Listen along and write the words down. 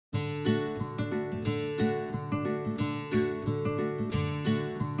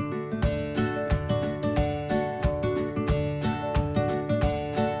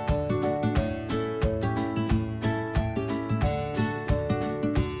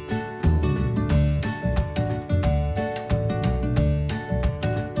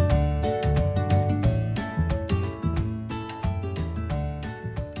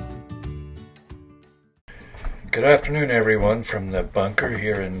Good afternoon, everyone, from the bunker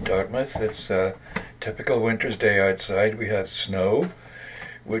here in Dartmouth. It's a typical winter's day outside. We have snow,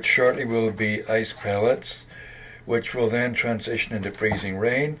 which shortly will be ice pellets, which will then transition into freezing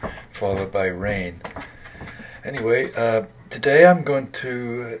rain, followed by rain. Anyway, today I'm going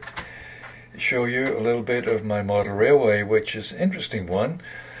to show you a little bit of my model railway, which is an interesting one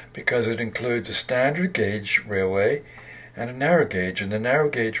because it includes a standard gauge railway and a narrow gauge. And the narrow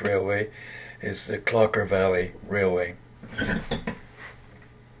gauge railway is the Clogher Valley Railway.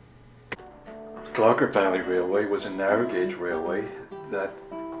 Clogher Valley Railway was a narrow gauge railway that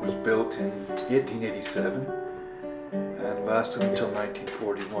was built in 1887 and lasted until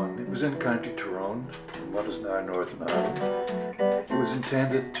 1941. It was in County Tyrone, in what is now Northern Ireland. It was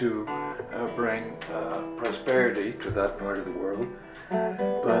intended to bring prosperity to that part of the world,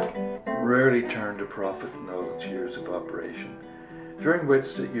 but rarely turned a profit in all its years of operation, during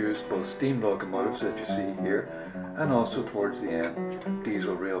which it used both steam locomotives, as you see here, and also towards the end,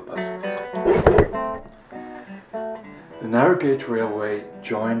 diesel rail buses. The narrow gauge railway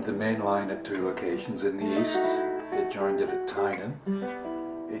joined the main line at two locations. In the east, it joined it at Tyrone.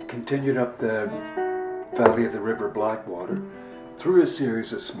 It continued up the valley of the River Blackwater through a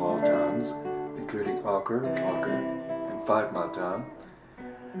series of small towns, including Clogher and 5 Mile Town,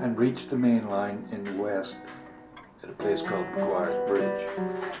 and reached the main line in the west at a place called McGuire's Bridge.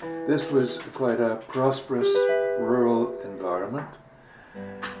 This was quite a prosperous rural environment,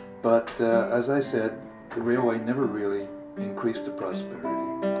 but as I said, the railway never really increased the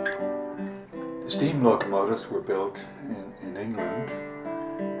prosperity. The steam locomotives were built in England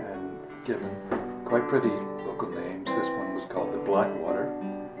and given quite pretty local names. This one was called the Blackwater,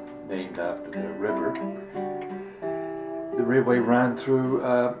 named after the river. The railway ran through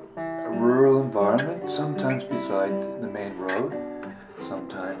a rural environment, sometimes beside the main road,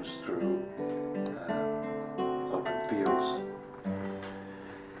 sometimes through open fields.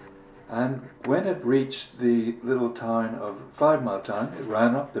 And when it reached the little town of 5 Mile Town, it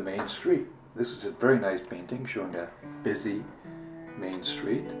ran up the main street. This is a very nice painting showing a busy main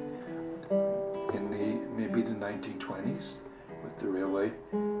street in maybe the 1920s, with the railway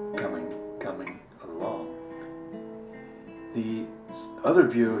coming along. The other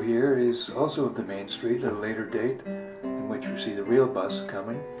view here is also of the main street at a later date, in which we see the rail bus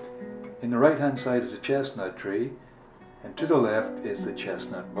coming. In the right hand side is a chestnut tree, and to the left is the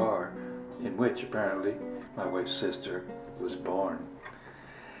chestnut bar, in which apparently my wife's sister was born.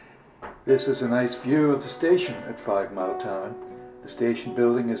 This is a nice view of the station at 5 Mile Town. The station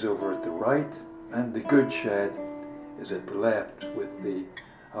building is over at the right, and the goods shed is at the left,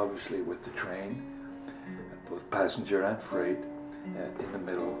 obviously with the train, both passenger and freight, in the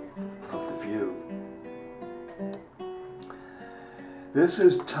middle of the view. This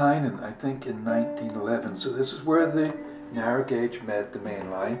is Tyrone, I think, in 1911. So this is where the narrow gauge met the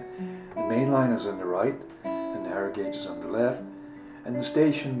main line. The main line is on the right, the narrow gauge is on the left, and the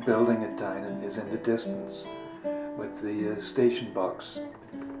station building at Tyrone is in the distance, with the station box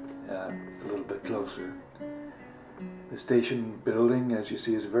a little bit closer. The station building, as you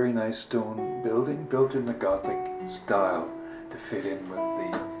see, is a very nice stone building built in the Gothic style to fit in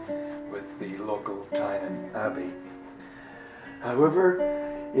with the local Tyrone Abbey. However,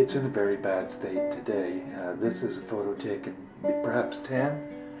 it's in a very bad state today. This is a photo taken perhaps 10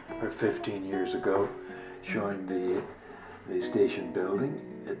 or 15 years ago, showing the station building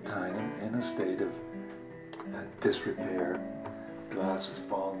at Tyrone in a state of disrepair. Glass has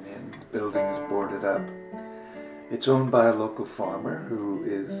fallen in, the building is boarded up. It's owned by a local farmer who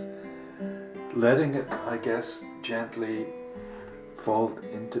is letting it, I guess, gently fall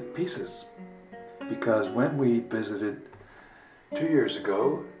into pieces. Because when we visited 2 years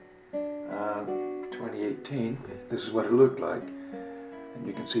ago, 2018, this is what it looked like. And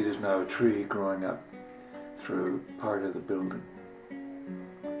you can see there's now a tree growing up through part of the building.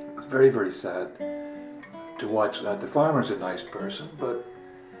 It's very, very sad to watch that. The farmer's a nice person, but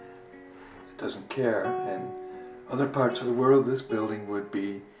doesn't care. And other parts of the world, this building would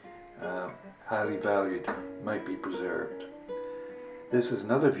be highly valued, might be preserved. This is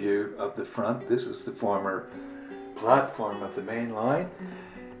another view of the front. This is the former platform of the main line,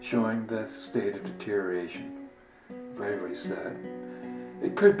 showing the state of deterioration. Very, very sad.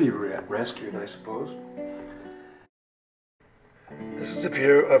 It could be rescued, I suppose. This is the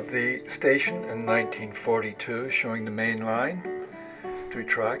view of the station in 1942, showing the main line, 2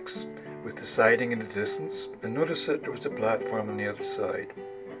 tracks, with the siding in the distance, and notice that there was a platform on the other side.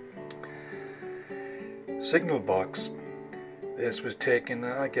 Signal box. This was taken,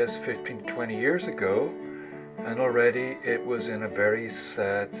 I guess, 15 to 20 years ago, and already it was in a very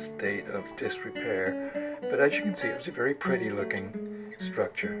sad state of disrepair But as you can see, it was a very pretty looking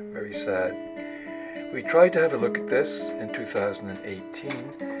structure, very sad. We tried to have a look at this in 2018,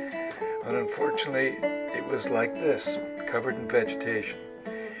 and unfortunately it was like this, covered in vegetation.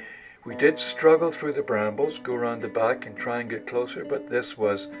 We did struggle through the brambles, go around the back and try and get closer, but this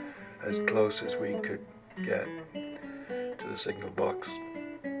was as close as we could get to the signal box.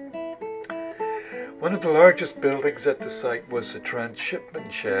 One of the largest buildings at the site was the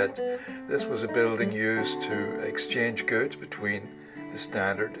transshipment shed. This was a building used to exchange goods between the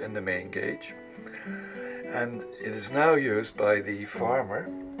standard and the main gauge. And it is now used by the farmer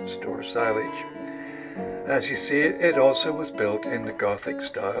to store silage. As you see, it also was built in the Gothic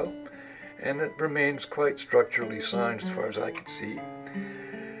style, and it remains quite structurally sound as far as I can see.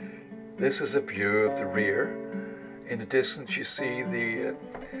 This is a view of the rear. In the distance you see the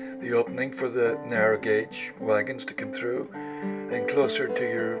opening for the narrow gauge wagons to come through, and closer to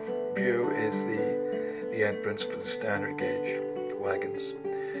your view is the entrance for the standard gauge wagons.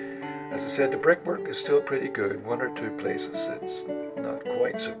 As I said, the brickwork is still pretty good. One or two places it's not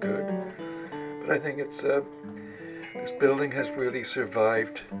quite so good, but I think it's this building has really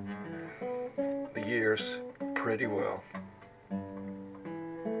survived the years pretty well.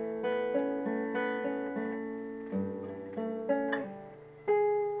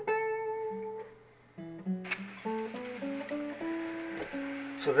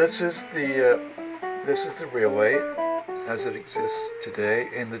 So this is the railway as it exists today.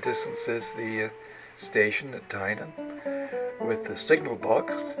 In the distance is the station at Tyrone with the signal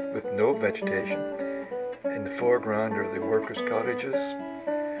box with no vegetation. In the foreground are the workers' cottages.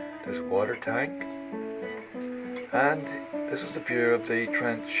 There's a water tank, and this is the view of the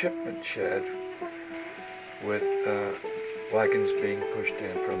transshipment shed with wagons being pushed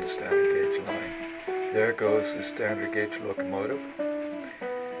in from the standard gauge line. There goes the standard gauge locomotive.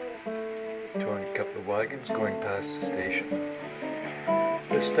 A couple of wagons going past the station.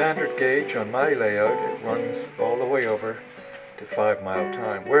 The standard gauge on my layout, it runs all the way over to 5 mile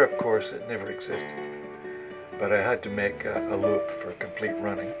time, where of course it never existed, but I had to make a loop for complete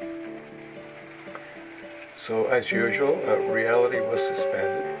running. So as usual, reality was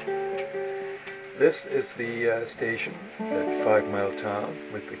suspended. This is the station at 5 Mile Town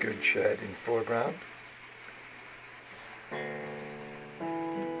with the goods shed in foreground.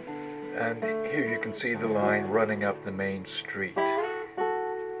 And here you can see the line running up the main street.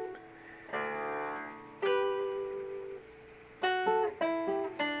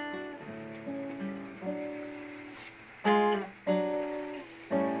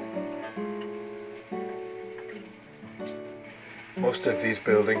 Most of these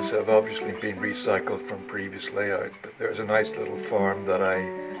buildings have obviously been recycled from previous layout, but there's a nice little farm that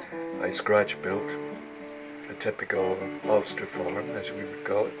I scratch built, a typical Ulster farm as we would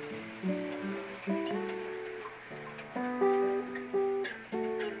call it.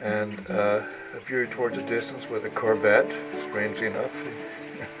 And a view towards the distance with a Corvette, strangely enough,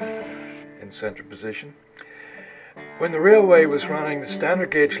 in center position. When the railway was running, the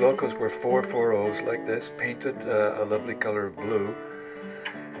standard gauge locos were 440s like this, painted a lovely color of blue.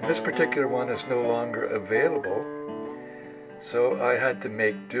 And this particular one is no longer available, so I had to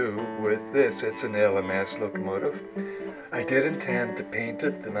make do with this. It's an LMS locomotive. I did intend to paint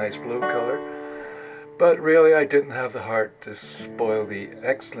it the nice blue color, but really I didn't have the heart to spoil the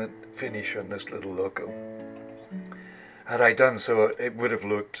excellent finish on this little loco. Had I done so, it would have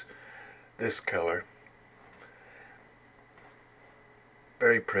looked this color.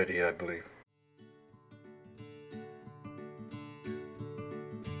 Very pretty, I believe.